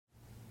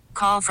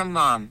Call from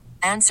mom.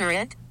 Answer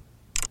it.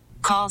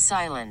 Call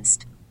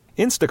silenced.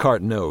 Instacart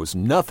knows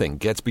nothing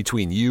gets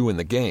between you and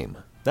the game.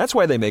 That's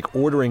why they make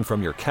ordering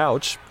from your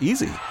couch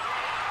easy.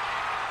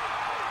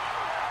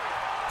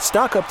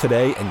 Stock up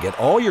today and get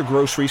all your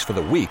groceries for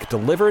the week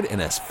delivered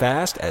in as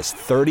fast as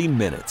 30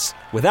 minutes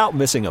without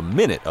missing a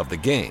minute of the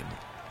game.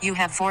 You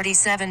have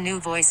 47 new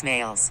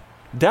voicemails.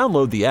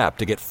 Download the app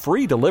to get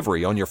free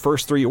delivery on your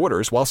first 3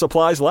 orders while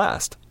supplies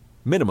last.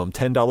 Minimum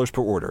 $10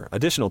 per order.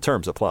 Additional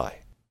terms apply.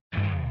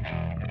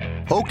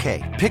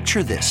 Okay,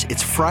 picture this.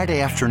 It's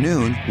Friday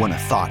afternoon when a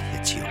thought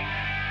hits you.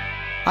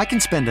 I can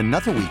spend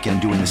another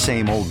weekend doing the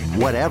same old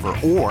whatever,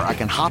 or I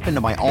can hop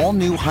into my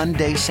all-new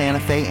Hyundai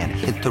Santa Fe and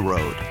hit the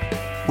road.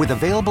 With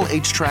available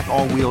H-Track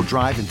all-wheel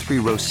drive and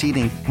 3-row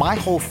seating, my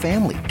whole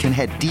family can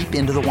head deep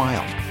into the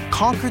wild.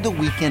 Conquer the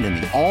weekend in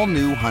the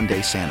all-new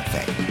Hyundai Santa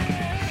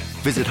Fe.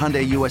 Visit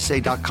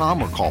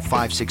HyundaiUSA.com or call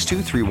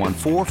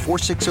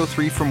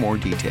 562-314-4603 for more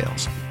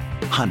details.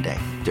 Hyundai,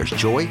 there's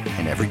joy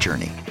in every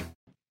journey.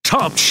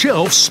 Top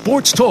Shelf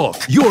Sports Talk.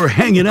 You're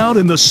hanging out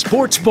in the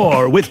sports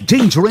bar with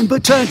Danger and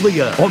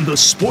Battaglia on the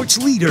Sports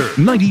Leader,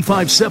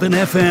 95.7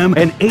 FM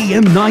and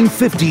AM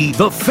 950,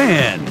 The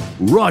Fan,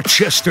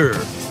 Rochester.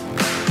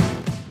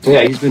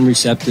 Yeah, he's been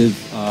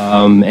receptive,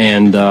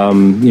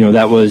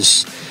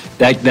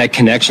 that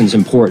connection's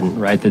important,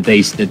 right?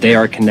 That they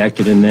are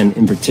connected, and then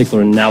in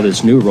particular now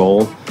this new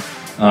role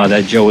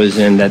that Joe is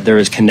in, that they're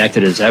as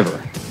connected as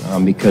ever,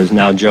 because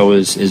now Joe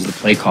is the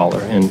play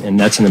caller, and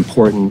that's an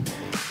important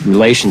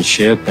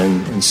relationship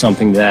and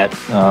something that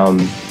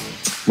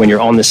when you're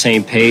on the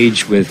same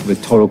page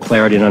with total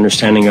clarity and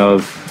understanding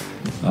of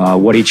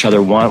what each other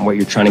want, what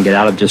you're trying to get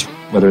out of just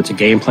whether it's a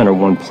game plan or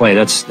one play,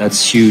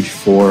 that's huge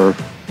for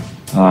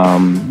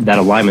that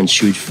alignment's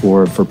huge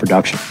for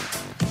production.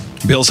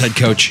 Bills head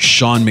coach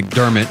Sean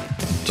McDermott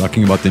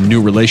talking about the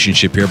new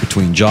relationship here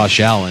between Josh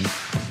Allen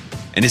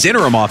and his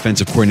interim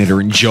offensive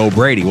coordinator, Joe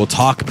Brady. We'll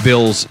talk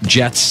Bills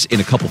Jets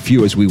in a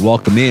few as we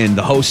welcome in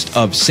the host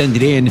of Send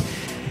It In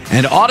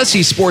and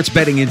Odyssey Sports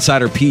Betting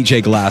Insider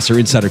PJ Glasser.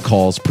 Insider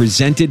Calls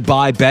presented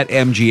by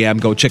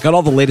BetMGM. Go check out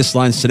all the latest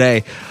lines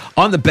today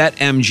on the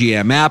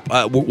BetMGM app.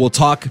 We'll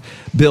talk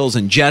Bills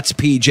and Jets.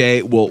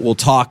 PJ, we'll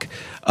talk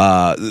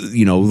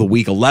the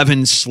Week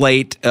 11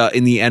 slate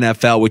in the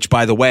NFL, which,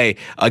 by the way,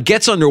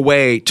 gets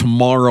underway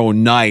tomorrow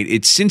night.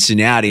 It's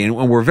Cincinnati,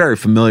 and we're very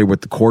familiar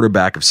with the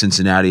quarterback of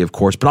Cincinnati, of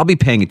course, but I'll be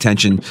paying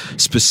attention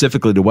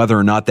specifically to whether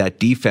or not that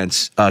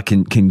defense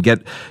can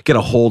get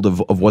a hold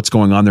of what's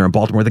going on there in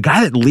Baltimore. The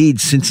guy that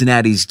leads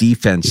Cincinnati's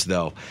defense,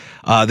 though,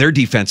 their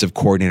defensive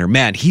coordinator,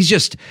 man, he's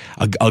just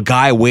a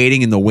guy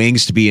waiting in the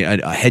wings to be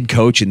a head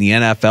coach in the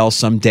NFL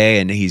someday,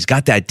 and he's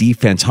got that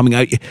defense humming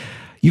out.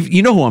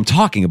 You know who I'm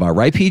talking about,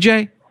 right,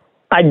 PJ?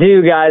 I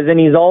do, guys, and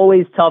he's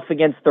always tough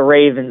against the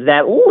Ravens.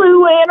 That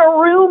Lou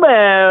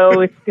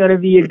Anarumo, it's going to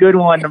be a good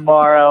one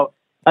tomorrow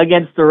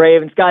against the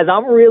Ravens. Guys,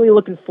 I'm really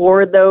looking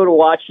forward, though, to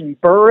watching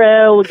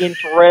Burrow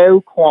against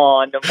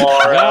Roquan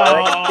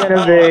tomorrow.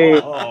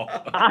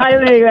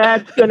 I think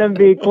that's going to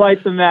be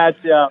quite the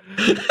matchup.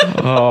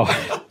 Oh,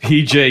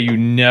 PJ, you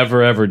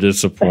never, ever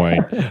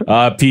disappoint.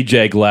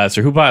 PJ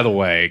Glasser, who, by the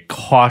way,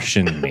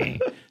 cautioned me.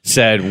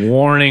 Said,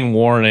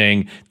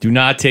 warning, do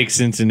not take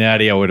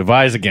Cincinnati. I would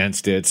advise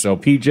against it. So,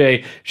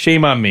 PJ,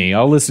 shame on me.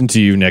 I'll listen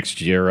to you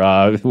next year.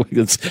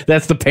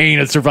 That's the pain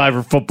of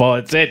Survivor football.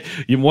 That's it.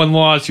 You one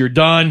loss, you're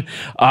done.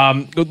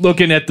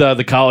 Looking at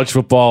the college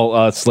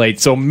football slate.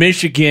 So,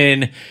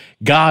 Michigan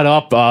got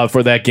up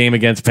for that game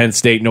against Penn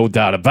State, no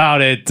doubt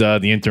about it.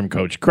 The interim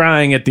coach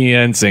crying at the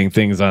end, saying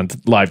things on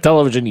live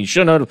television he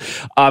shouldn't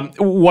have.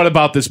 What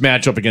about this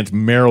matchup against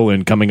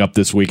Maryland coming up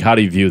this week? How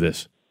do you view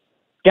this?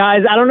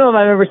 Guys, I don't know if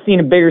I've ever seen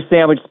a bigger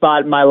sandwich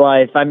spot in my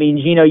life. I mean,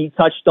 Gino, you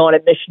touched on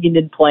it. Michigan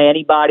didn't play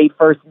anybody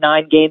first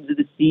 9 games of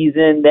the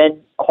season.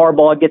 Then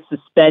Harbaugh gets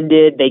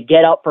suspended. They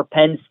get up for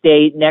Penn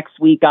State. Next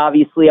week,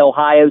 obviously,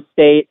 Ohio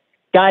State.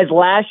 Guys,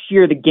 last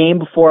year, the game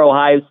before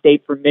Ohio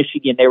State for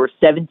Michigan, they were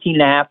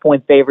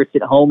 17.5-point favorites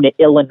at home to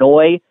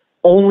Illinois.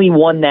 Only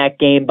won that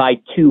game by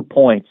 2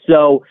 points.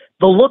 So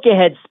the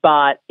look-ahead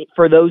spot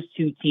for those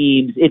two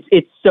teams,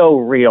 it's so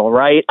real,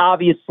 right?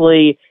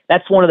 Obviously,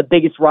 that's one of the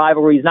biggest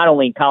rivalries, not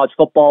only in college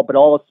football, but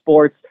all of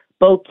sports.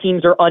 Both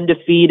teams are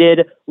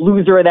undefeated.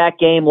 Loser of that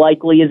game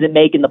likely isn't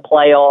making the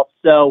playoffs.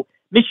 So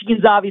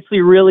Michigan's obviously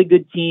a really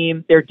good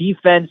team. Their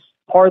defense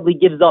hardly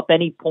gives up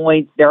any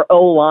points. Their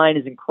O-line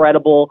is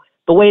incredible.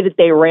 The way that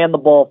they ran the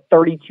ball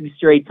 32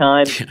 straight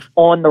times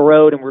on the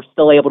road and were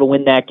still able to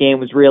win that game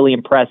was really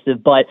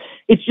impressive. But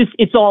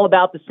it's all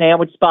about the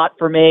sandwich spot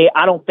for me.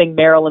 I don't think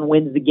Maryland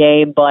wins the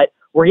game, but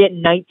we're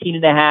getting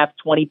 19.5,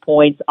 20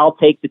 points. I'll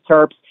take the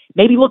Terps.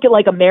 Maybe look at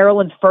like a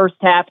Maryland first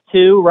half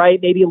too, right?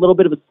 Maybe a little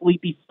bit of a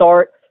sleepy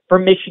start for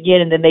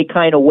Michigan, and then they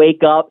kind of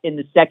wake up in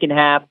the second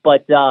half.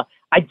 But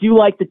I do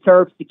like the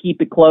Terps to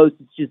keep it close.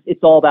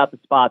 It's all about the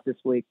spot this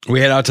week.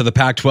 We head out to the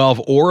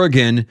Pac-12.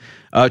 Oregon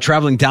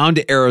traveling down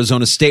to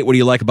Arizona State. What do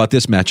you like about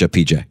this matchup,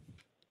 PJ?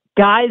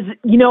 Guys,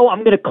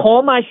 I'm going to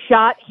call my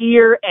shot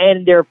here,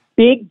 and they're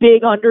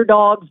big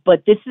underdogs,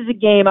 but this is a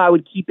game I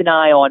would keep an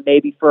eye on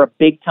maybe for a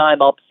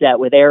big-time upset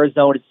with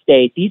Arizona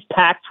State. These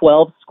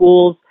Pac-12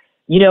 schools,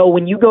 you know,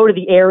 when you go to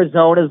the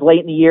Arizonas late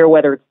in the year,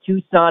 whether it's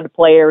Tucson to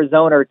play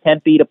Arizona or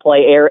Tempe to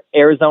play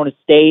Arizona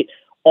State,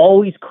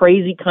 always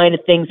crazy kind of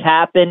things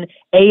happen.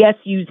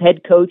 ASU's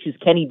head coach is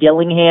Kenny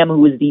Dillingham, who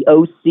was the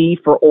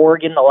OC for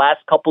Oregon the last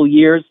couple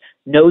years,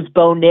 knows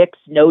Bo Nix,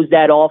 knows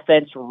that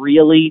offense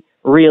really,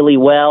 really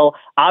well.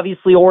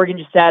 Obviously, Oregon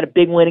just had a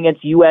big win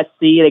against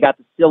USC. They got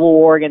the Civil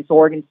War against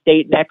Oregon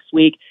State next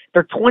week.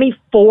 They're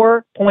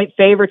 24-point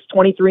favorites,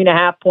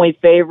 23.5-point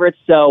favorites,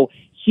 so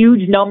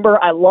huge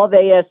number. I love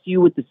ASU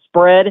with the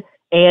spread,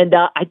 and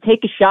I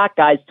take a shot,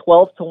 guys,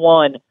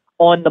 12-1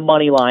 on the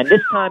money line.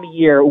 This time of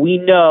year, we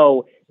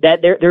know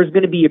that there's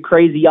going to be a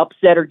crazy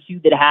upset or two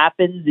that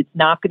happens. It's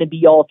not going to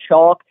be all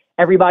chalk.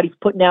 Everybody's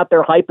putting out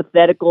their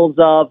hypotheticals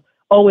of,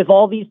 oh, if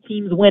all these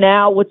teams win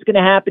out, what's going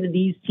to happen to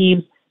these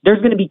teams? There's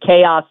going to be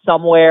chaos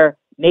somewhere.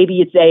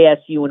 Maybe it's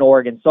ASU and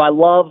Oregon. So I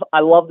love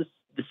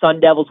the Sun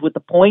Devils with the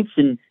points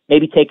and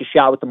maybe take a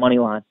shot with the money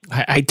line.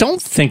 I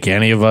don't think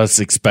any of us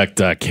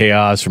expect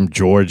chaos from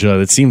Georgia.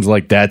 It seems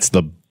like that's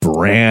the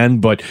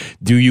brand, but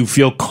do you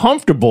feel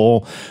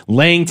comfortable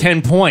laying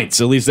 10 points?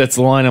 At least that's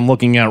the line I'm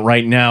looking at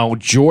right now.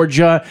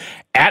 Georgia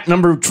at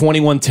number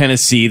 21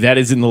 Tennessee. That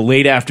is in the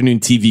late afternoon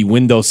TV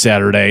window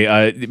Saturday.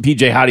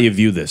 PJ, how do you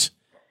view this?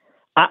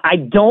 I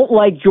don't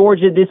like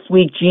Georgia this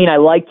week, Gene. I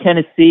like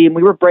Tennessee. And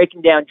we were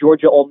breaking down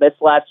Georgia Ole Miss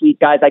last week,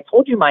 guys. I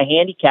told you my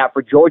handicap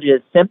for Georgia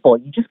is simple.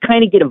 You just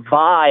kind of get a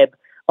vibe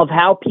of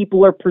how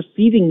people are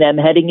perceiving them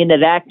heading into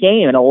that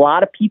game. And a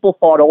lot of people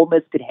thought Ole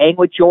Miss could hang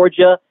with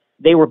Georgia.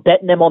 They were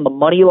betting them on the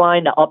money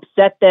line to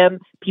upset them.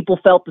 People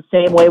felt the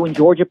same way when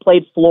Georgia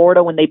played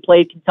Florida, when they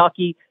played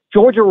Kentucky.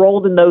 Georgia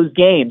rolled in those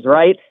games,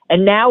 right?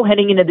 And now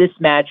heading into this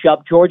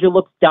matchup, Georgia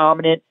looks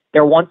dominant.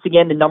 They're once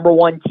again the number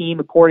one team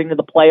according to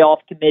the playoff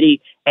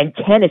committee. And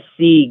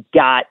Tennessee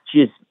got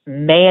just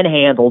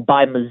manhandled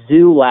by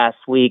Mizzou last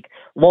week.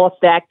 Lost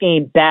that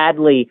game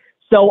badly.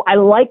 So I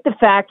like the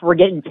fact we're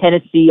getting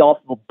Tennessee off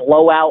of a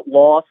blowout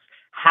loss.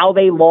 How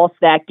they lost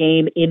that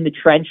game in the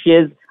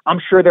trenches.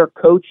 I'm sure their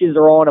coaches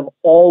are on them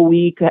all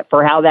week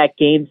for how that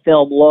game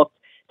film looked.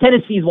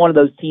 Tennessee's one of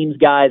those teams,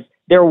 guys.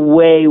 They're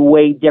way,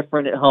 way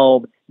different at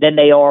home than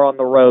they are on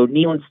the road.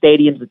 Neyland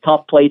Stadium's a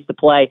tough place to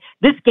play.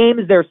 This game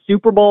is their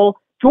Super Bowl.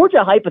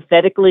 Georgia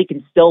hypothetically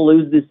can still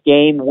lose this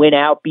game, win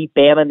out, beat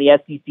Bama in the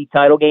SEC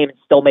title game, and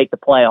still make the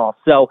playoffs.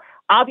 So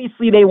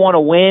obviously they want to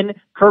win.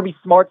 Kirby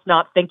Smart's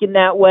not thinking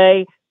that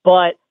way,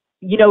 but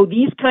you know,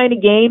 these kind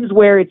of games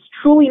where it's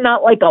truly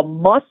not like a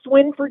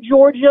must-win for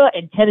Georgia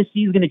and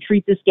Tennessee's going to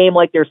treat this game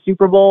like their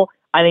Super Bowl,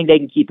 I think they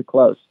can keep it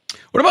close.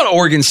 What about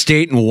Oregon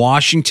State and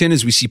Washington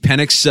as we see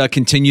Penix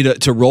continue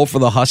to roll for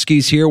the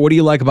Huskies here? What do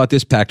you like about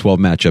this Pac-12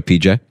 matchup,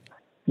 PJ?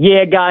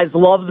 Yeah, guys,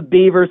 love the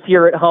Beavers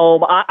here at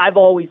home. I've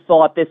always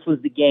thought this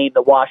was the game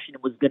that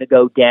Washington was going to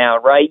go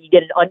down, right? You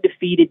get an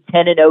undefeated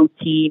 10-0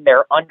 team.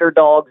 They're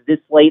underdogs this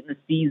late in the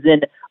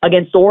season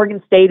against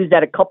Oregon State, who's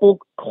had a couple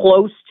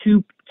close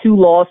two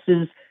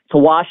losses to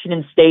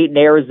Washington State and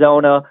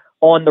Arizona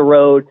on the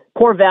road.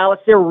 Corvallis,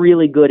 they're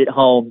really good at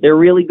home. They're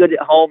really good at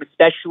home,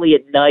 especially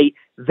at night.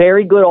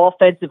 Very good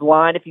offensive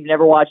line if you've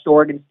never watched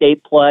Oregon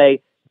State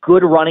play.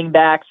 Good running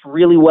backs,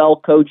 really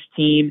well-coached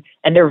team,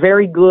 and they're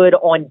very good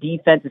on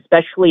defense,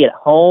 especially at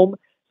home.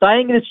 So I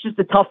think it's just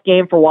a tough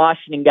game for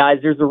Washington, guys.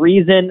 There's a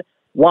reason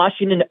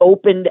Washington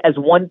opened as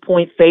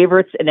 1-point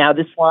favorites, and now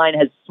this line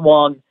has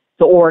swung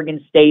to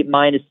Oregon State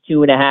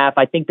 -2.5.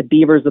 I think the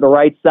Beavers are the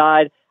right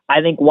side. I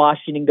think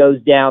Washington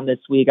goes down this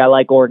week. I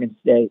like Oregon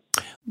State.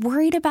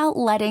 Worried about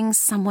letting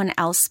someone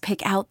else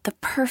pick out the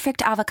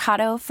perfect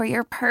avocado for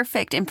your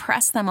perfect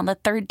impress them on the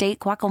third date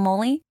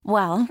guacamole?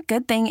 Well,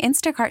 good thing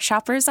Instacart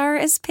shoppers are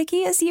as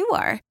picky as you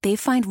are. They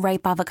find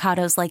ripe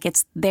avocados like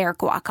it's their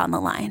guac on the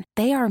line.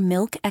 They are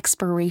milk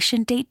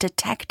expiration date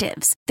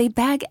detectives. They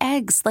bag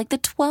eggs like the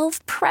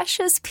 12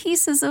 precious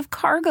pieces of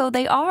cargo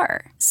they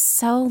are.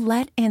 So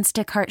let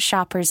Instacart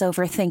shoppers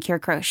overthink your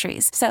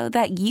groceries so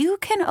that you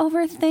can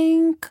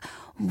overthink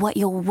what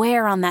you'll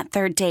wear on that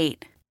third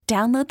date.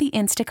 Download the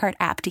Instacart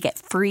app to get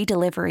free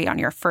delivery on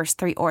your first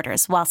 3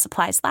 orders while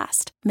supplies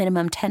last.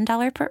 Minimum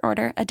 $10 per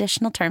order.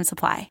 Additional terms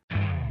apply.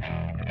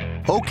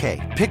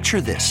 Okay,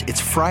 picture this. It's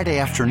Friday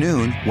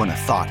afternoon when a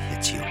thought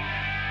hits you.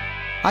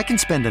 I can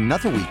spend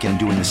another weekend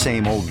doing the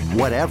same old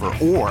whatever,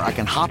 or I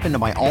can hop into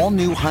my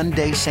all-new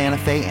Hyundai Santa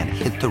Fe and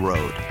hit the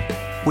road.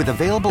 With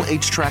available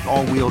H-Track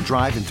all-wheel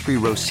drive and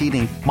 3-row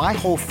seating, my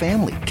whole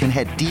family can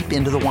head deep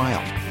into the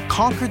wild.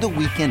 Conquer the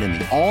weekend in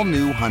the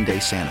all-new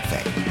Hyundai Santa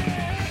Fe.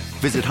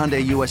 Visit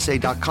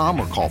HyundaiUSA.com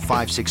or call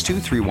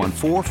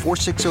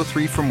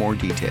 562-314-4603 for more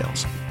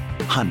details.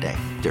 Hyundai,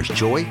 there's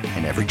joy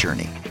in every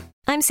journey.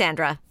 I'm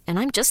Sandra, and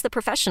I'm just the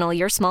professional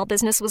your small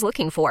business was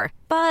looking for.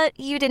 But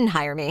you didn't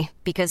hire me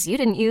because you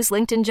didn't use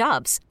LinkedIn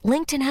Jobs.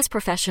 LinkedIn has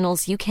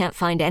professionals you can't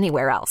find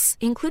anywhere else,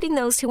 including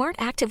those who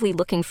aren't actively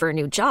looking for a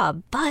new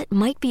job, but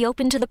might be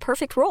open to the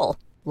perfect role,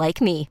 like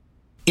me.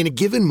 In a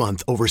given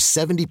month, over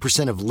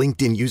 70% of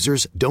LinkedIn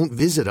users don't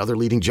visit other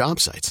leading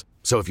job sites.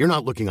 So if you're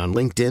not looking on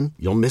LinkedIn,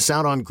 you'll miss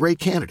out on great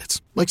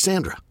candidates like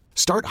Sandra.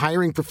 Start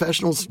hiring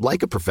professionals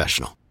like a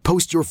professional.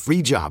 Post your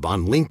free job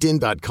on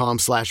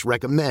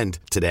linkedin.com/recommend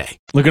today.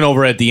 Looking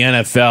over at the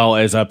NFL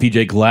as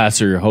PJ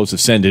Glasser, host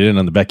of Send It In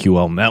on the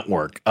BetQL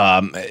Network.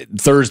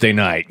 Thursday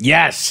night.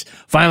 Yes.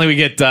 Finally, we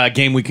get a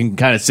game we can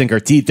kind of sink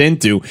our teeth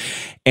into.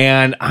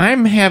 And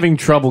I'm having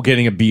trouble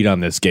getting a beat on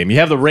this game. You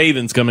have the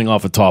Ravens coming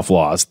off a tough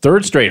loss.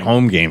 Third straight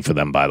home game for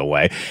them, by the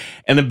way.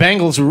 And the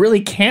Bengals really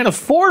can't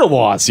afford a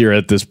loss here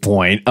at this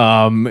point.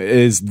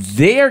 Is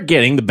they're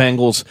getting the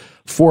Bengals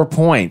 4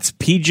 points.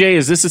 PJ,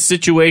 is this a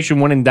situation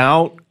when in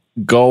doubt,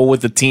 go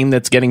with the team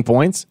that's getting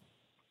points?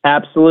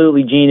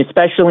 Absolutely, Gene,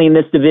 especially in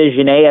this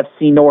division,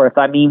 AFC North.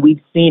 I mean,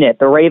 we've seen it.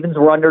 The Ravens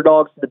were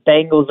underdogs to the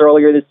Bengals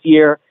earlier this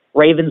year.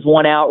 Ravens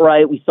won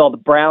outright. We saw the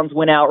Browns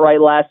win outright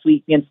last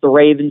week against the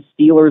Ravens.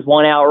 Steelers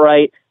won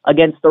outright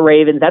against the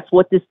Ravens. That's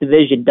what this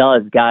division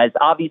does, guys.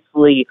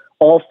 Obviously,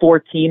 all four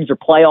teams are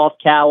playoff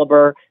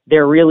caliber.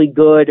 They're really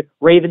good.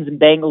 Ravens and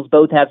Bengals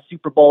both have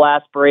Super Bowl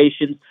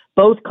aspirations,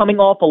 both coming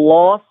off a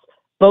loss,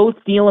 both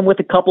dealing with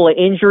a couple of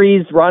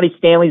injuries. Ronnie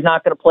Stanley's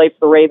not going to play for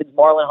the Ravens.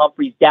 Marlon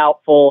Humphrey's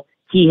doubtful.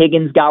 T.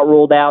 Higgins got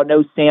ruled out.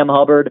 No Sam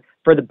Hubbard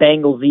for the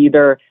Bengals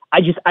either.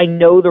 I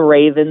know the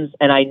Ravens,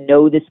 and I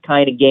know this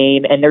kind of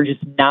game, and they're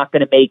just not going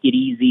to make it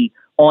easy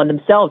on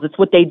themselves. It's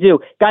what they do.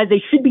 Guys,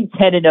 they should be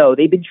 10-0.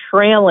 They've been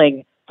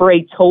trailing for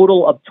a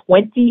total of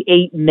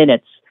 28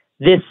 minutes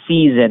this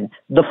season.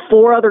 The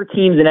four other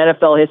teams in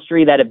NFL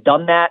history that have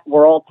done that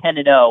were all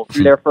 10-0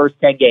 through their first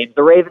 10 games.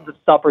 The Ravens have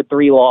suffered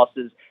 3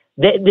 losses.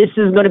 This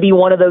is going to be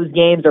one of those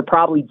games they're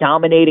probably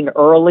dominating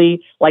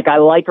early. Like, I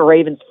like a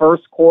Ravens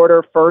first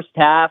quarter, first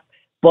half,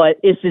 but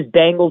this is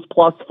Bengals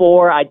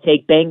 +4. I'd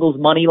take Bengals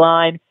money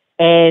line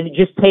and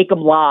just take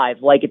them live.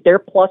 Like, if they're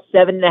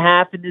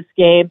 +7.5 in this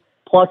game,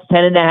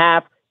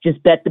 +10.5,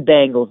 just bet the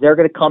Bengals. They're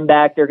going to come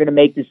back. They're going to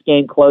make this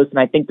game close, and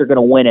I think they're going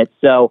to win it.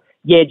 So,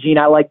 yeah, Gene,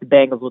 I like the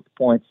Bengals with the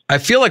points. I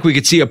feel like we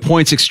could see a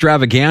points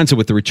extravaganza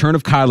with the return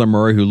of Kyler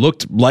Murray, who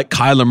looked like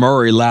Kyler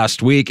Murray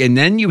last week. And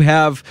then you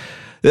have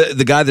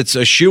the guy that's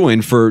a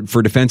shoo-in for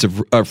offensive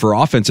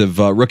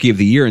rookie of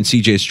the year in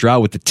C.J.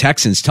 Stroud with the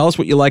Texans. Tell us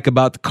what you like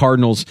about the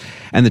Cardinals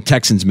and the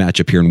Texans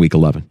matchup here in Week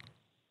 11.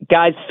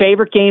 Guys,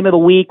 favorite game of the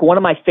week, one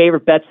of my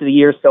favorite bets of the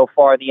year so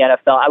far in the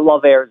NFL. I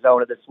love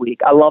Arizona this week.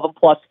 I love them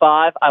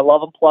 +5. I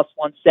love them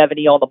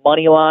 +170 on the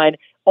money line.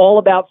 All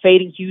about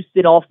fading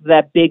Houston off of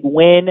that big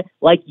win.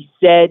 Like you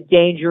said,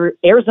 Danger,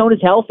 Arizona's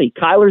healthy.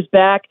 Kyler's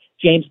back.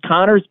 James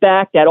Conner's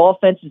back. That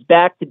offense is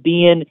back to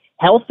being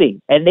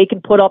healthy, and they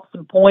can put up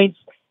some points.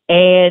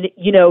 And,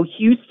 you know,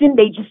 Houston,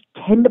 they just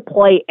tend to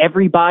play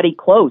everybody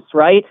close,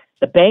 right?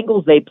 The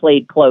Bengals, they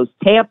played close.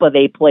 Tampa,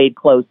 they played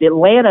close.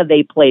 Atlanta,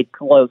 they played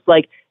close.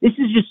 Like, this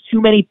is just too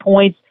many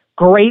points.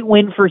 Great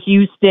win for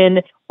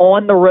Houston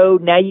on the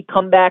road. Now you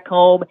come back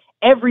home.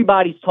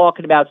 Everybody's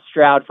talking about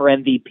Stroud for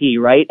MVP,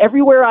 right?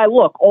 Everywhere I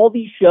look, all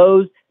these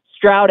shows,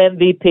 Stroud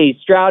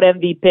MVP, Stroud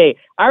MVP.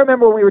 I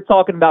remember we were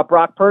talking about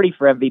Brock Purdy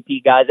for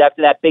MVP, guys,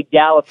 after that big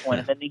Dallas win.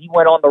 And then he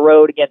went on the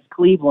road against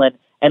Cleveland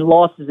and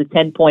lost as a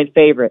 10-point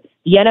favorite.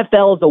 The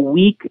NFL is a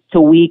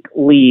week-to-week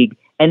league,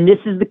 and this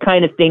is the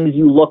kind of things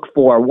you look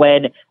for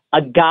when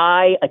a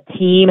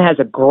team has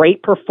a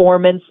great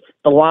performance,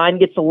 the line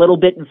gets a little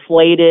bit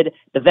inflated.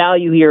 The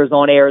value here is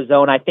on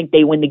Arizona. I think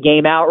they win the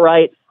game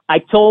outright. I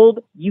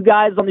told you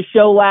guys on the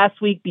show last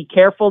week, be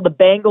careful of the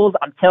Bengals.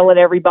 I'm telling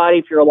everybody,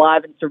 if you're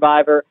alive in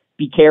Survivor,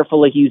 be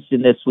careful of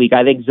Houston this week.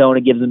 I think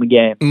Zona gives them a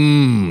game.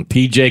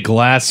 PJ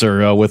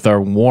Glasser with our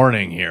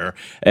warning here,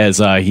 as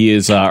he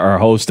is our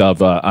host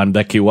of on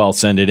BetQL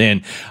Send It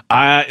In.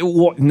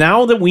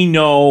 Now that we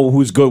know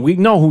who's good, we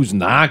know who's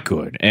not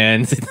good.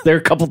 And there are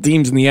a couple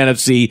teams in the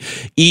NFC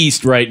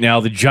East right now.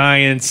 The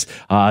Giants,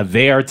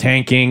 they are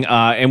tanking.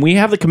 And we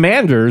have the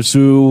Commanders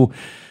who,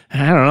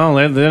 I don't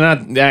know, they're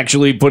not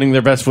actually putting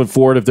their best foot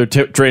forward if they're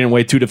trading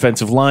away 2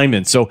 defensive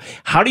linemen. So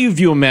how do you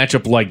view a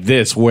matchup like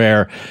this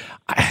where,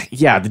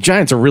 yeah, the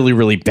Giants are really,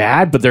 really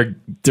bad, but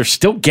they're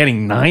still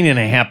getting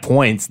 9.5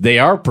 points. They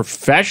are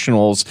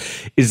professionals.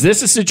 Is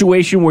this a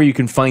situation where you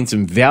can find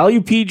some value,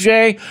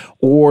 PJ,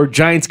 or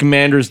Giants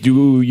Commanders,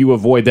 do you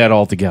avoid that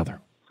altogether?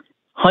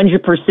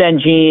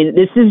 100%, Gene.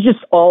 This is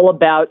just all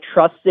about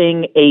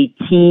trusting a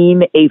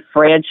team, a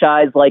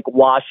franchise like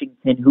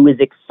Washington, who is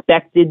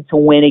expected to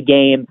win a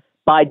game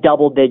by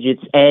double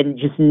digits, and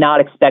just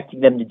not expecting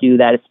them to do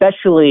that,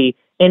 especially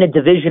in a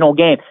divisional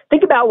game.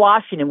 Think about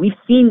Washington. We've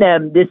seen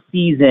them this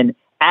season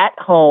at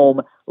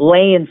home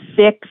laying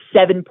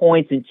 6-7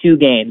 points in 2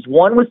 games.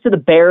 One was to the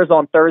Bears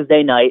on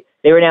Thursday night.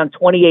 They were down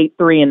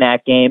 28-3 in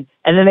that game.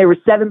 And then they were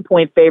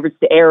 7-point favorites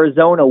to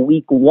Arizona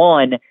week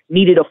 1,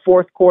 needed a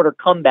fourth quarter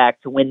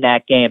comeback to win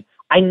that game.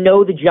 I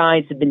know the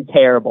Giants have been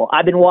terrible.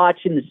 I've been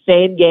watching the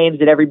same games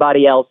that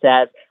everybody else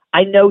has.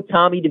 I know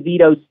Tommy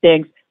DeVito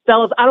stinks.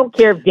 Fellas, I don't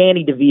care if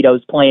Danny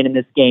DeVito's playing in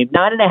this game.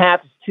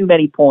 9.5 is too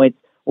many points.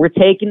 We're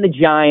taking the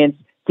Giants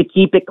to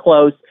keep it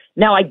close.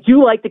 Now, I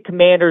do like the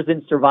Commanders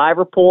in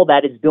Survivor Pool.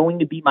 That is going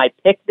to be my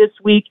pick this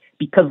week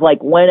because,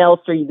 like, when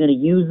else are you going to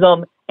use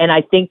them? And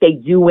I think they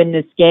do win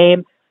this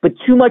game. but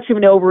too much of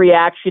an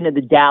overreaction to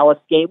the Dallas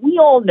game. We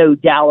all know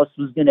Dallas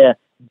was going to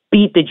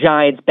beat the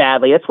Giants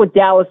badly. That's what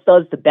Dallas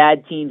does to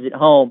bad teams at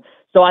home.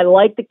 So I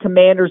like the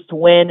Commanders to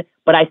win,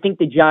 but I think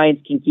the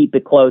Giants can keep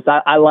it close.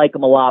 I like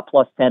them a lot,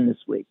 +10 this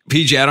week.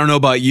 PJ, I don't know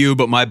about you,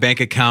 but my bank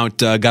account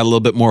got a little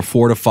bit more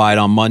fortified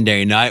on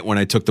Monday night when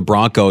I took the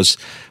Broncos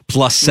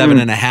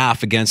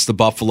 +7.5 against the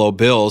Buffalo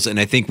Bills. And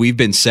I think we've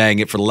been saying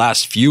it for the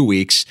last few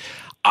weeks.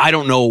 I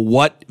don't know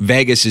what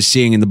Vegas is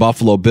seeing in the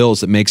Buffalo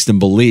Bills that makes them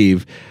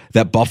believe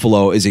that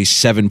Buffalo is a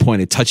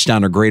 7-point, a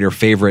touchdown or greater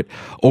favorite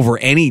over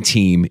any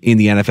team in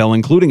the NFL,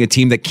 including a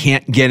team that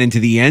can't get into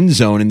the end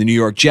zone in the New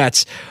York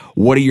Jets.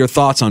 What are your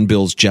thoughts on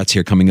Bills Jets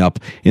here coming up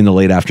in the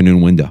late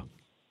afternoon window?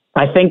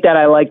 I think that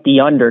I like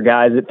the under,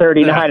 guys, at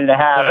 39.5.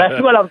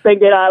 That's what I'm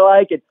thinking. I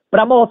like it. But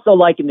I'm also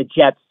liking the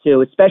Jets,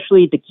 too,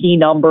 especially at the key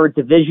number,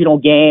 divisional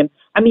game.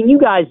 I mean, you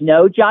guys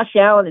know Josh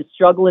Allen is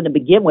struggling to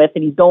begin with,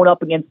 and he's going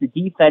up against the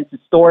defense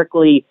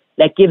historically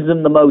that gives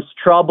him the most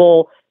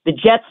trouble. The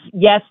Jets,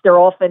 yes, their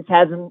offense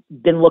hasn't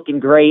been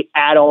looking great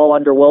at all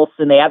under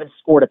Wilson. They haven't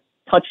scored a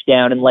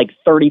touchdown in like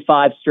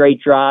 35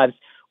 straight drives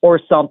or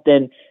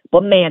something.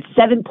 But, man,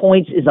 7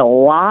 points is a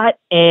lot,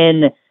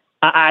 and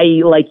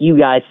I like you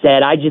guys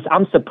said,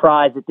 I'm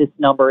surprised that this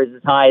number is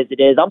as high as it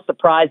is. I'm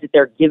surprised that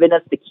they're giving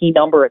us the key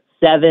number at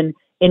 7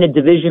 in a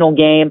divisional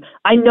game.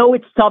 I know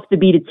it's tough to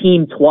beat a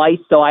team twice,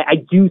 so I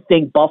do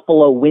think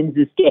Buffalo wins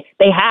this game.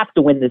 They have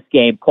to win this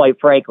game, quite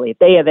frankly, if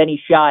they have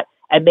any shot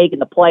at making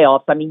the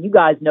playoffs. I mean, you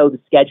guys know the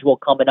schedule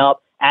coming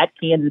up at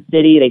Kansas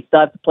City. They still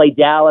have to play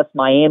Dallas,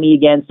 Miami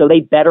again, so they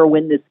better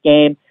win this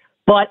game.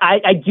 But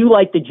I do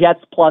like the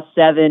Jets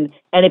 +7,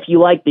 and if you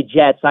like the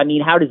Jets, I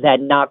mean, how does that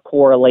not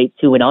correlate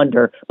to an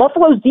under?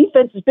 Buffalo's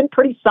defense has been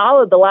pretty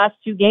solid the last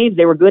 2 games.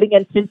 They were good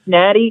against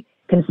Cincinnati,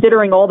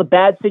 considering all the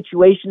bad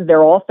situations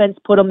their offense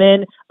put them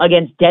in,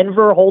 against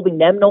Denver, holding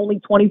them to only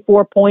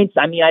 24 points.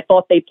 I mean, I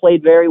thought they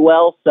played very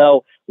well,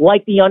 so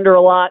like the under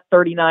a lot,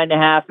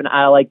 39.5, and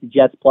I like the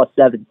Jets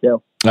 +7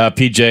 too.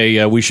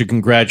 PJ, we should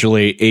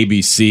congratulate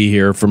ABC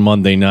here for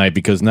Monday night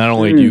because not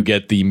only do you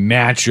get the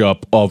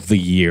matchup of the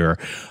year,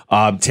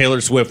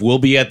 Taylor Swift will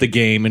be at the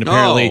game, and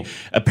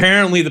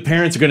apparently the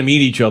parents are going to meet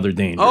each other.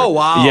 Danger. Oh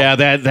wow! Yeah,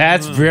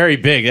 that's very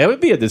big. That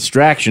would be a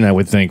distraction, I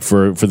would think,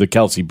 for the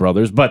Kelsey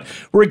brothers. But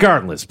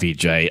regardless,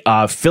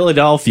 PJ,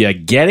 Philadelphia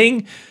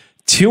getting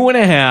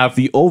 2.5,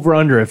 the over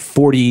under at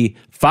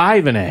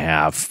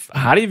 45.5.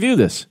 How do you view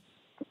this?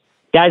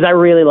 Guys, I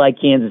really like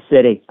Kansas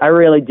City. I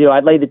really do.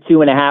 I'd lay the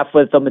 2.5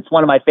 with them. It's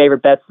one of my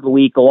favorite bets of the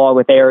week, along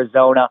with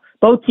Arizona.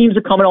 Both teams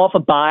are coming off a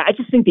bye. I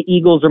just think the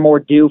Eagles are more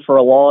due for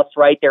a loss,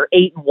 right? They're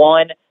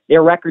 8-1.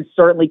 Their record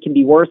certainly can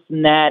be worse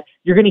than that.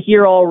 You're going to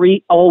hear all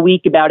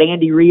week about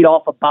Andy Reid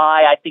off a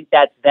bye. I think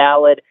that's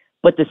valid.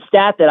 But the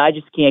stat that I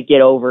just can't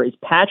get over is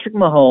Patrick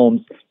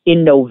Mahomes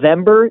in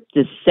November,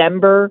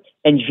 December,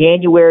 and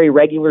January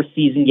regular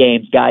season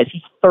games, guys.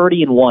 He's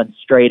 30-1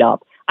 straight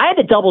up. I had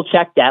to double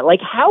check that. Like,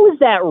 how is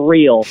that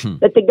real?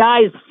 That the guy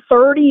is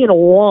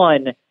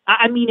 30-1.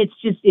 I mean,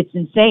 it's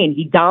insane.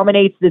 He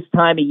dominates this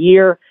time of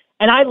year.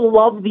 And I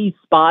love these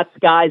spots,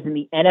 guys, in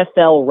the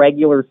NFL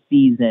regular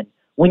season.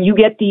 When you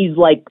get these,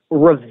 like,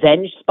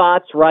 revenge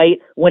spots, right?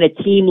 When a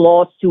team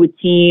lost to a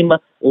team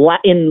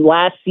in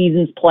last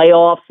season's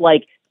playoffs,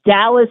 like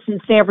Dallas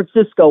and San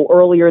Francisco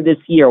earlier this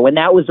year, when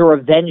that was a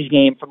revenge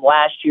game from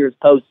last year's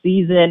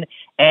postseason.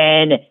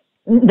 And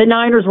the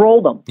Niners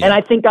rolled them. Yeah. And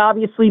I think,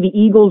 obviously, the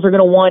Eagles are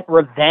going to want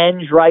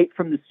revenge, right,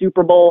 from the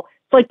Super Bowl.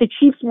 It's like the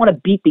Chiefs want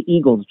to beat the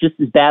Eagles just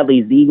as badly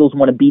as the Eagles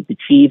want to beat the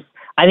Chiefs.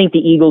 I think the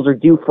Eagles are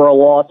due for a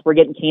loss. We're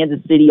getting Kansas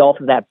City off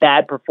of that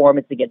bad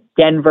performance against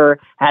Denver,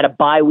 had a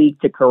bye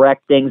week to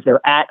correct things. They're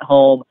at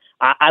home.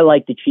 I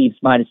like the Chiefs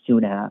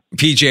 -2.5.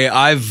 PJ,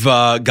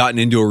 I've gotten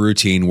into a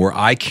routine where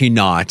I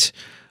cannot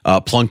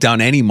plunk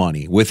down any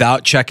money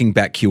without checking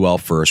BetQL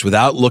first,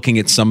 without looking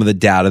at some of the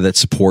data that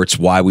supports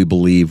why we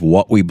believe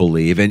what we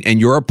believe. And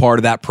you're a part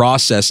of that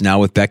process now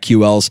with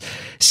BetQL's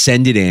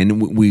Send It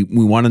In. We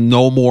want to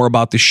know more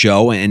about the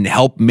show and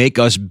help make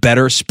us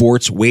better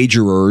sports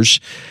wagerers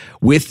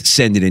with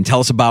Send It In. Tell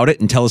us about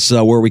it and tell us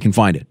where we can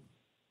find it.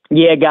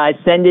 Yeah, guys,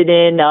 Send It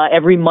In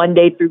every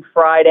Monday through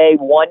Friday,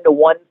 1 to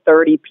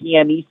 1:30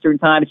 p.m. Eastern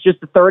Time. It's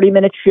just a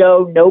 30-minute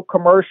show, no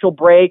commercial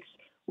breaks.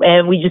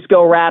 And we just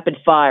go rapid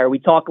fire. We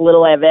talk a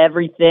little of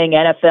everything,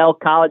 NFL,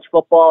 college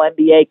football,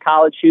 NBA,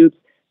 college hoops.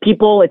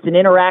 People, it's an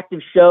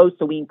interactive show,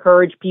 so we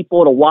encourage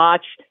people to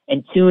watch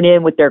and tune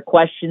in with their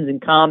questions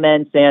and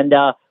comments. And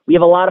we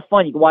have a lot of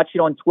fun. You can watch it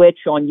on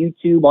Twitch, on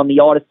YouTube, on the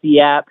Odyssey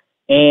app.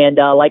 And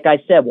like I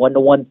said, 1 to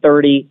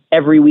 1:30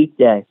 every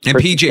weekday. And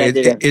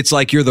PJ, it's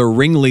like you're the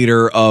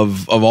ringleader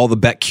of all the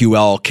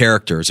BetQL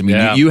characters. I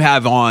mean, you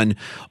have on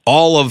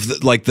all of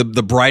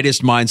the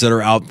brightest minds that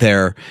are out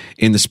there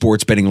in the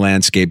sports betting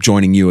landscape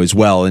joining you as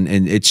well. And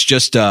it's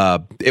just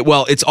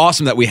it's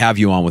awesome that we have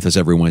you on with us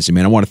every Wednesday,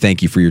 man. I want to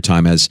thank you for your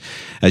time as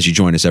you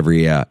join us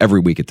every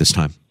week at this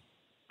time.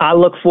 I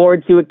look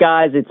forward to it,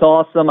 guys. It's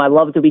awesome. I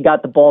love that we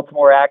got the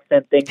Baltimore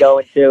accent thing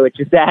going, too. It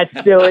just adds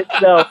to it.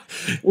 So,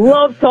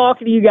 love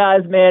talking to you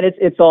guys, man.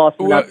 It's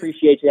awesome. Well, I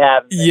appreciate you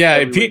having me.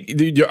 Yeah,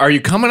 Pete, are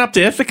you coming up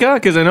to Ithaca?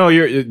 Because I know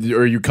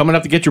are you coming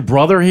up to get your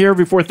brother here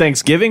before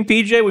Thanksgiving,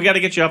 PJ? We got to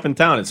get you up in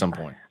town at some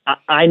point.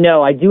 I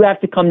know. I do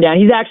have to come down.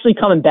 He's actually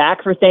coming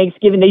back for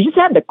Thanksgiving. They just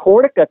had the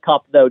Cortica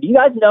Cup, though. Do you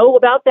guys know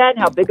about that and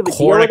how big of a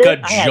deal it is?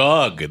 Cortica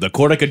Jug. The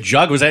Cortica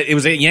Jug was at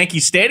Yankee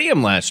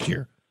Stadium last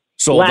year.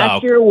 Sold out.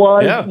 Last year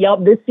was, Yep.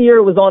 This year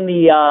it was on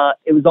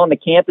the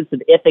campus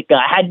of Ithaca.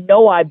 I had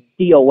no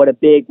idea what a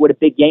big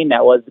game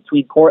that was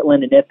between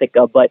Cortland and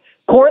Ithaca, but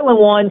Cortland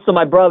won, so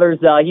my brother's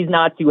he's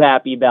not too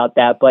happy about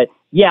that. But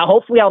yeah,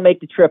 hopefully I'll make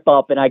the trip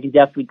up, and I can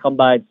definitely come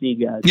by and see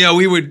you guys. Yeah,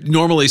 we would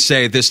normally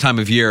say at this time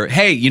of year,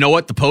 hey, you know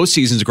what? The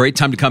postseason's a great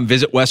time to come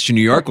visit Western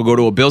New York. We'll go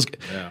to a Bills.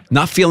 Yeah.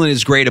 Not feeling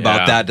as great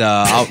about that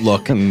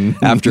outlook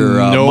after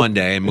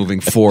Monday and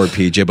moving forward,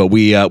 PJ. But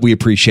we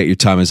appreciate your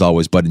time as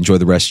always, bud. Enjoy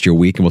the rest of your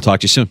week, and we'll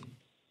talk to you soon.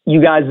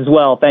 You guys as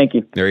well. Thank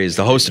you. There he is,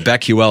 the host of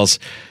BetQL's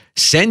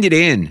Send It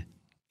In.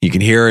 You can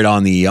hear it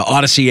on the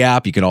Odyssey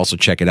app. You can also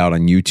check it out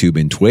on YouTube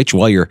and Twitch.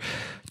 While you're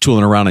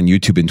tooling around on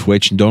YouTube and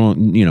Twitch, and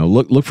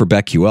look for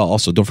BetQL.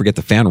 Also, don't forget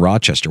the Fan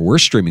Rochester. We're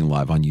streaming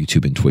live on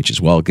YouTube and Twitch as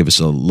well. Give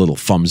us a little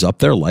thumbs up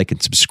there, like and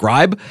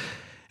subscribe,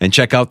 and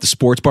check out the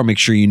Sports Bar. Make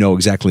sure you know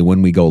exactly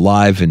when we go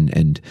live,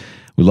 and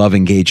we love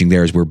engaging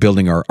there as we're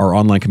building our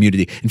online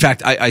community. In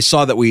fact, I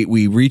saw that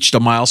we reached a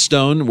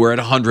milestone. We're at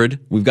 100.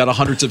 We've got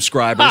 100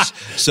 subscribers.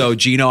 So,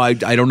 Gino, I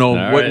don't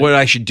know what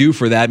I should do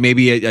for that.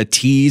 Maybe a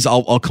tease.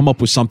 I'll come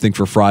up with something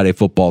for Friday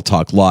Football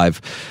Talk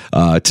Live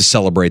to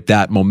celebrate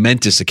that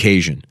momentous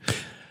occasion.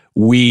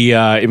 We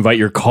invite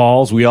your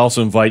calls. We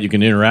also invite you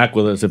can interact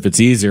with us if it's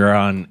easier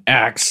on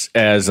X,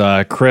 as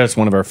Chris,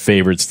 one of our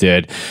favorites,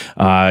 did.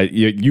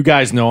 You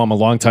guys know I'm a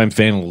longtime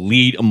fan of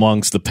Lead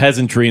Amongst the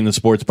Peasantry in the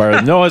Sports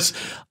Bar. Notice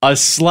a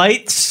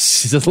slight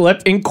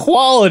slip in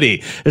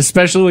quality,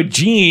 especially with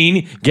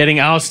Gene getting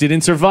ousted in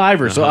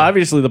Survivor. So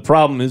obviously the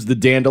problem is the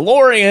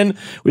Dandalorian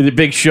with a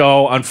big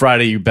show on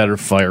Friday. You better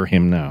fire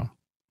him now.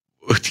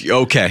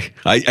 Okay,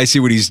 I see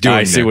what he's doing.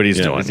 I see what he's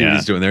doing. I see what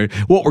he's doing there.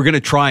 What we're going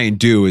to try and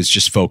do is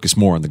just focus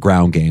more on the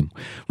ground game.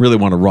 Really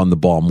want to run the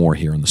ball more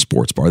here in the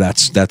Sports Bar.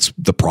 That's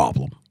the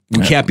problem. We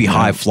can't be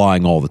high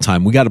flying all the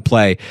time. We got to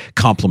play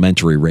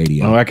complimentary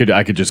radio. Oh, I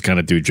could just kind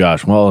of do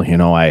Josh. Well,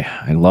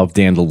 I love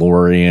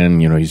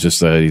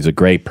Dandalorian. He's a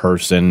great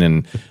person,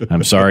 and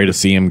I'm sorry to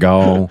see him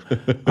go.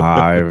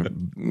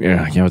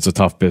 It's a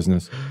tough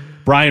business.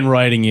 Brian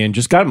writing in,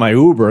 just got my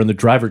Uber, and the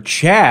driver,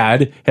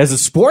 Chad, has a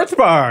sports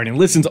bar, and he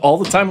listens all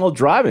the time while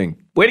driving.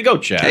 Way to go,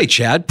 Chad. Hey,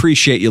 Chad,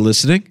 appreciate you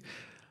listening.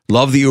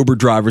 Love the Uber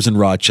drivers in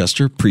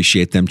Rochester.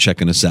 Appreciate them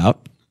checking us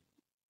out.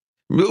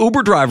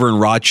 Uber driver in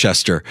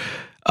Rochester.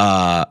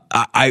 Have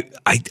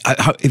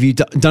you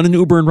done an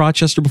Uber in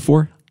Rochester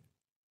before?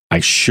 I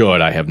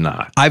should. I have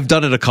not. I've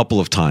done it a couple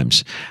of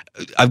times.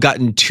 I've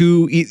gotten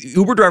two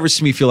Uber drivers.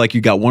 To me, feel like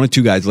you got one or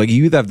two guys. Like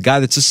you either have the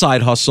guy that's a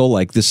side hustle,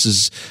 like this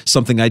is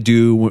something I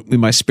do in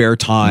my spare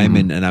time,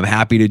 and I'm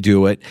happy to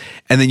do it.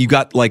 And then you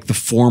got like the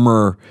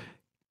former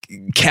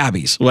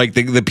cabbies, like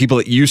the people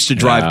that used to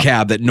drive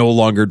cab that no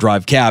longer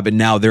drive cab, and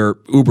now they're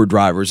Uber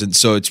drivers. And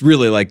so it's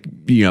really like,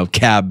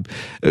 cab,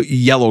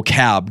 yellow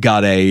cab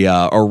got a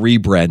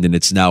rebrand, and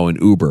it's now an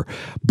Uber.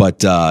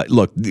 But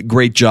look,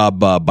 great job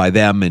by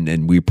them,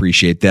 and we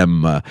appreciate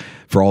them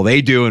for all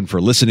they do and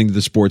for listening to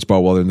the Sports Bar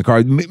while they're in the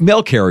car.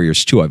 Mail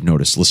carriers too, I've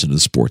noticed, listen to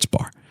the Sports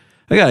Bar.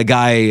 I got a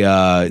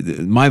guy,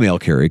 my mail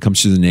carrier,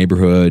 comes through the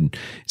neighborhood.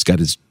 He's got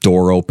his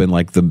door open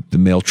like the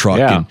mail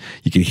truck, and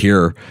you can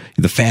hear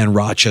the Fan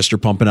Rochester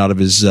pumping out of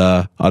his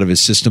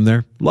system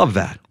there. Love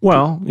that.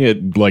 Well,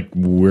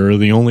 we're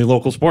the only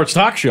local sports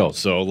talk show,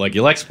 so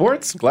you like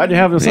sports? Glad you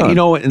have us on.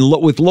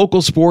 And with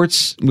local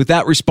sports, with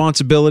that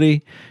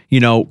responsibility,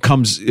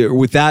 comes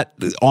with that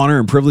honor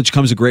and privilege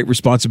comes a great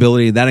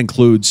responsibility, and that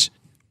includes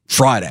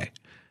Friday.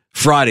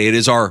 Friday, it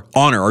is our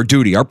honor, our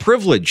duty, our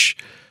privilege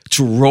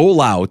to roll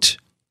out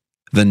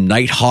the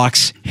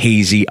Nighthawks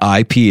Hazy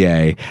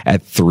IPA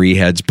at Three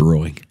Heads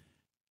Brewing.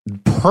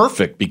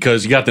 Perfect,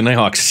 because you got the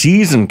Nighthawks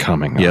season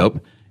coming up.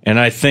 And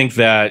I think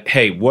that,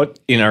 hey,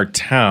 what in our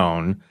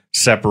town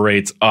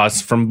separates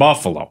us from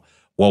Buffalo?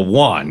 Well,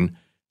 one,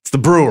 it's the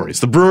breweries.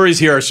 The breweries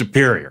here are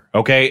superior,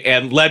 okay,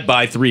 and led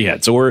by Three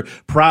Heads. So we're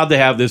proud to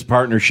have this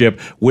partnership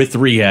with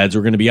Three Heads.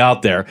 We're going to be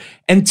out there.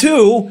 And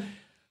two,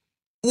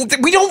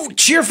 we don't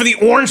cheer for the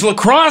Orange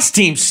lacrosse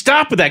team.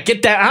 Stop with that.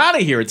 Get that out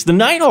of here. It's the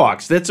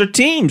Nighthawks. That's our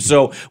team.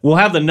 So we'll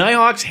have the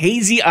Nighthawks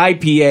Hazy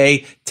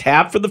IPA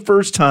tapped for the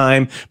first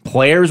time.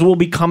 Players will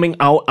be coming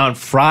out on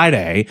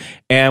Friday,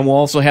 and we'll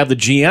also have the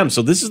GM.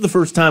 So this is the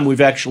first time we've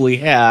actually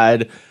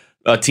had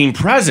a team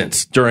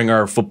presence during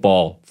our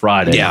football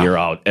Friday here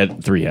out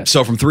at Three Heads.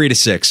 So from 3 to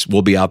 6,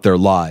 we'll be out there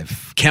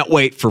live. Can't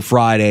wait for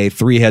Friday.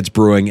 Three Heads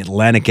Brewing,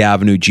 Atlantic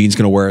Avenue. Gene's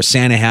going to wear a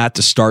Santa hat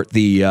to start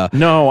the I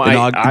holiday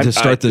want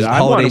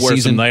to wear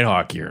season. Some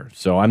Nighthawk gear,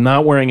 so I'm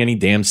not wearing any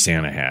damn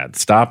Santa hat.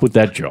 Stop with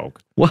that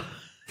joke. What?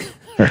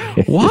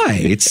 Why?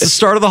 It's the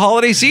start of the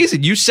holiday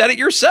season. You said it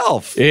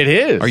yourself. It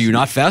is. Are you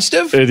not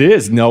festive? It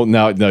is. No.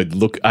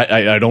 Look,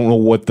 I don't know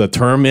what the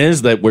term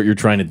is that what you're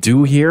trying to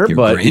do here, You're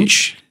but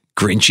Grinch,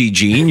 Grinchy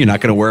Gene. You're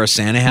not going to wear a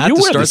Santa hat. You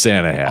to wear start the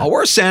Santa hat. I'll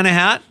wear a Santa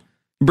hat.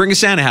 Bring a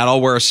Santa hat.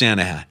 I'll wear a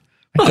Santa hat.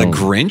 I'm not a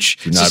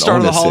Grinch. It's the start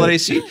of the holiday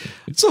season.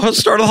 It's the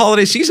start of the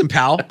holiday season,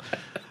 pal.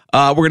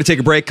 We're going to take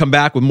a break, come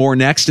back with more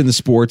next in the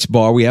Sports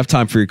Bar. We have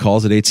time for your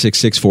calls at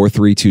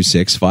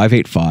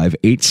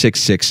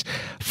 866-4326-585,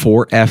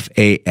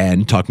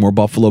 866-4FAN. Talk more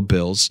Buffalo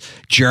Bills.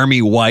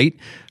 Jeremy White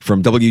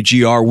from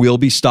WGR will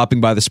be stopping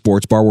by the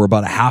Sports Bar. We're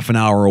about a half an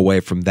hour away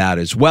from that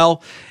as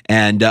well.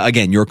 And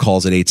again, your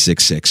calls at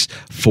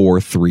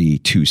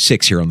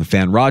 866-4326 here on the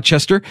Fan.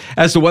 Rochester.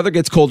 As the weather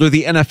gets colder,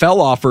 the NFL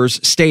offers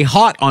stay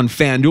hot on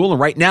FanDuel. And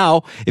right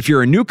now, if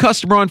you're a new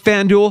customer on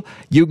FanDuel,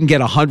 you can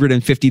get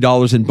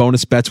 $150 in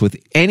bonus bets with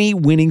any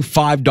winning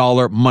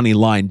 $5 money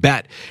line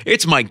bet.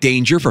 It's Mike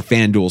Danger for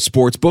FanDuel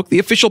Sportsbook, the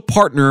official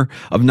partner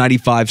of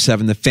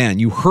 95.7 The Fan.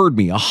 You heard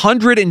me,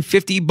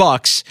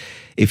 $150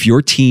 if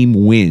your team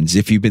wins.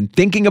 If you've been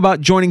thinking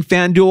about joining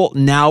FanDuel,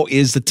 now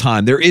is the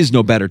time. There is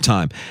no better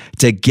time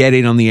to get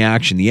in on the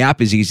action. The app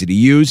is easy to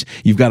use.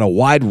 You've got a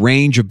wide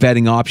range of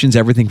betting options,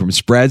 everything from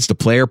spreads to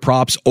player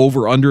props,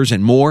 over-unders,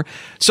 and more.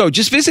 So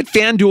just visit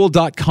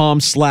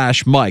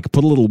FanDuel.com/Mike.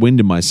 Put a little wind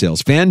in my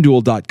sails.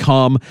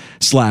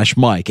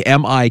 FanDuel.com/Mike,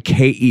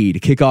 M-I-K-E, to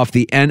kick off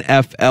the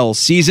NFL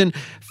season.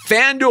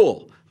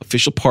 FanDuel,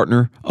 official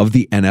partner of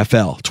the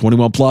NFL.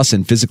 21 plus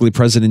and physically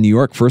present in New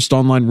York. First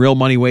online real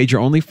money wager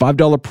only.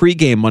 $5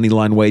 pregame money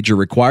line wager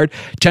required.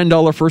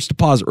 $10 first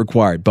deposit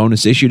required.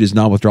 Bonus issued is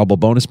non-withdrawable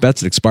bonus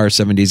bets that expire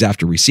 7 days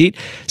after receipt.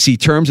 See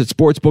terms at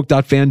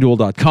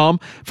sportsbook.fanduel.com.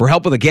 For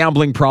help with a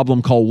gambling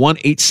problem, call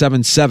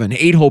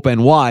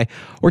 1-877-8-HOPE-NY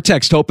or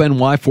text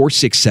HOPE-NY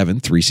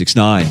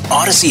 467-369.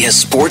 Odyssey has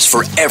sports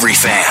for every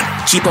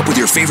fan. Keep up with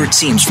your favorite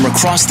teams from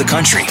across the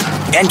country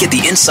and get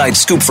the inside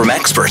scoop from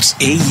experts.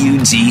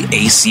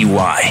 AUDACY.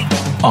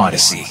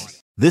 Odyssey.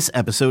 This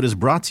episode is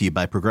brought to you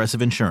by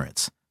Progressive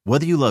Insurance.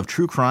 Whether you love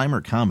true crime or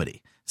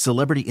comedy,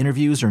 celebrity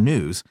interviews or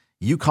news,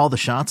 you call the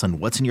shots on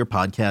what's in your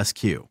podcast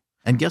queue.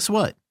 And guess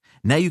what?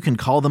 Now you can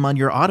call them on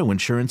your auto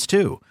insurance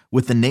too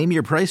with the Name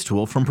Your Price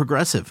tool from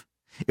Progressive.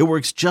 It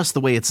works just the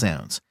way it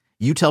sounds.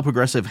 You tell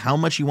Progressive how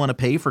much you want to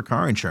pay for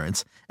car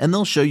insurance, and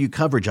they'll show you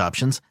coverage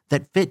options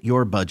that fit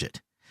your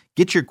budget.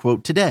 Get your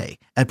quote today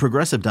at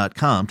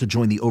Progressive.com to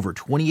join the over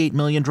 28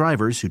 million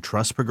drivers who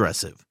trust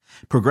Progressive.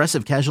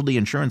 Progressive Casualty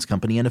Insurance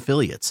Company and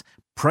Affiliates.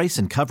 Price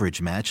and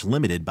coverage match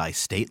limited by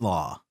state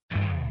law.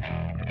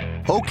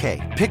 Okay,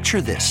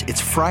 picture this.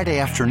 It's Friday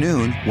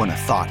afternoon when a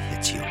thought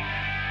hits you.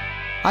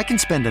 I can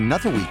spend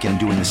another weekend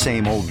doing the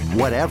same old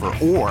whatever,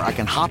 or I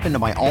can hop into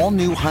my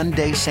all-new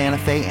Hyundai Santa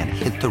Fe and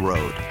hit the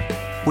road.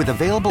 With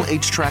available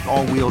H-Track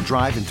all-wheel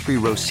drive and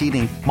 3-row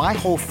seating, my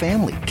whole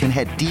family can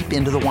head deep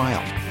into the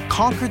wild.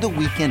 Conquer the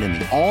weekend in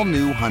the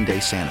all-new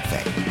Hyundai Santa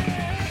Fe.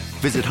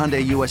 Visit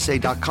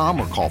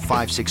HyundaiUSA.com or call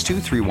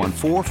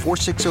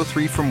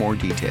 562-314-4603 for more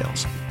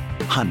details.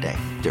 Hyundai,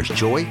 there's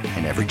joy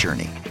in every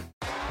journey.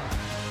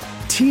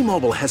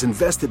 T-Mobile has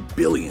invested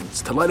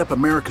billions to light up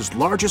America's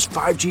largest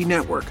 5G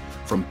network,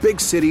 from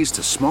big cities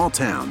to small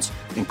towns,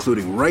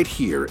 including right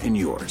here in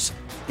yours.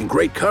 And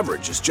great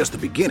coverage is just the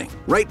beginning.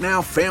 Right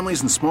now, families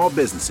and small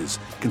businesses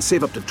can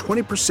save up to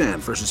 20%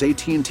 versus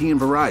AT&T and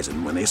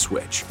Verizon when they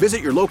switch.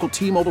 Visit your local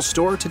T-Mobile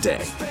store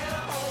today.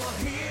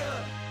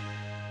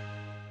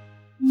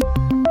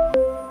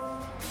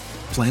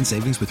 Plan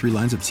savings with 3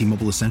 lines of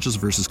T-Mobile Essentials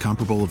versus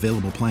comparable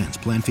available plans.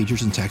 Plan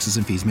features and taxes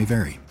and fees may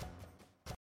vary.